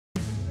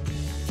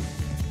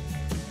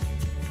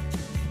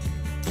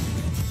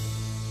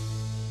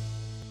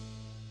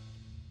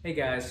Hey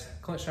guys,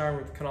 Clint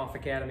Shireman with Knauf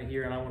Academy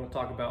here, and I want to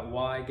talk about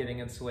why getting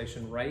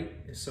insulation right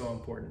is so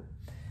important.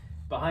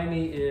 Behind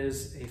me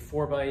is a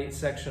 4x8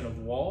 section of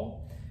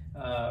wall.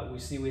 We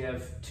see we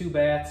have two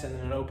bats and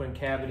then an open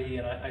cavity,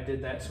 and I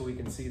did that so we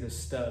can see the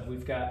stud.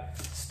 We've got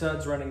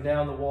studs running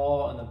down the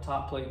wall and the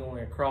top plate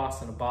going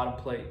across and a bottom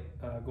plate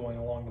going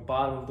along the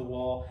bottom of the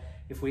wall.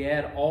 If we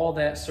add all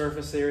that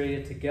surface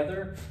area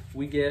together,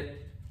 we get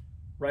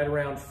right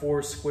around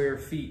 4 square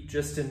feet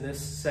just in this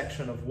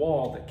section of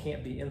wall that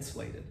can't be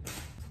insulated.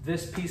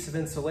 This piece of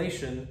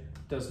insulation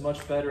does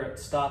much better at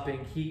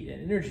stopping heat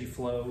and energy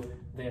flow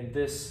than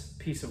this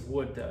piece of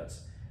wood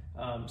does.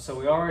 So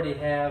we already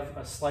have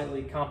a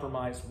slightly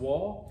compromised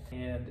wall,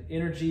 and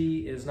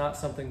energy is not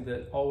something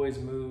that always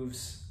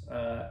moves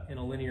in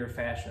a linear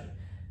fashion.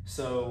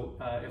 So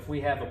if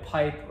we have a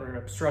pipe or an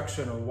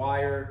obstruction or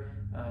wire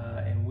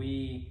and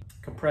we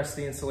compress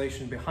the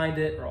insulation behind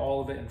it or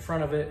all of it in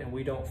front of it and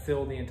we don't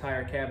fill the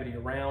entire cavity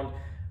around,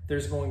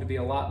 there's going to be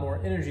a lot more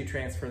energy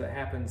transfer that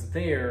happens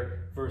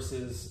there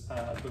versus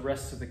the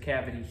rest of the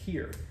cavity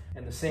here.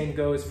 And the same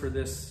goes for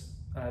this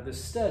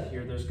stud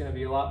here. There's going to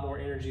be a lot more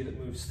energy that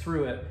moves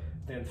through it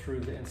than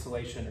through the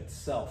insulation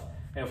itself.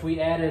 And if we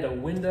added a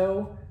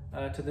window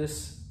to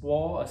this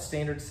wall, a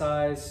standard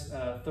size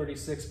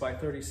 36 by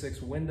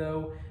 36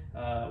 window,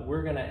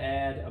 we're going to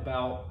add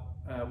about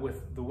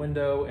with the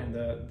window and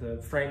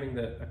the framing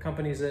that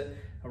accompanies it,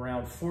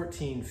 around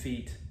 14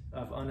 feet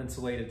of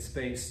uninsulated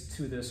space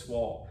to this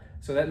wall.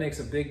 So that makes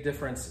a big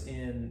difference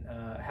in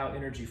how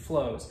energy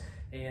flows.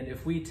 And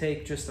if we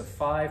take just a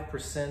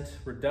 5%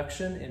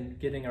 reduction in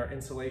getting our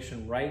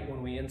insulation right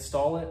when we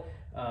install it,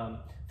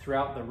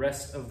 throughout the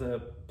rest of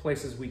the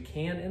places we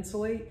can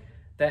insulate,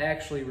 that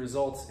actually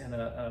results in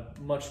a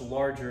much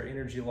larger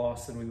energy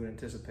loss than we would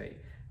anticipate.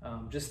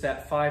 Just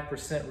that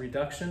 5%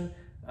 reduction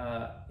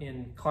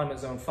in climate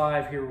zone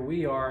 5 here where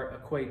we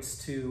are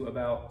equates to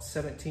about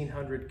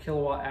 1,700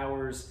 kilowatt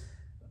hours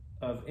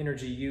of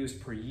energy used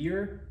per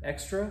year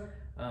extra,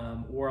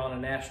 or on a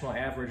national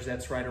average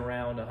that's right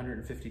around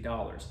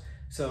 $150.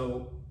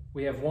 So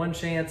we have one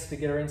chance to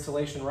get our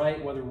insulation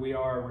right, whether we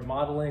are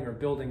remodeling or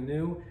building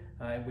new,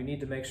 and we need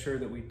to make sure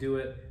that we do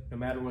it no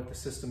matter what the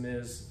system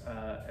is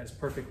as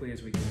perfectly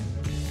as we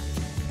can.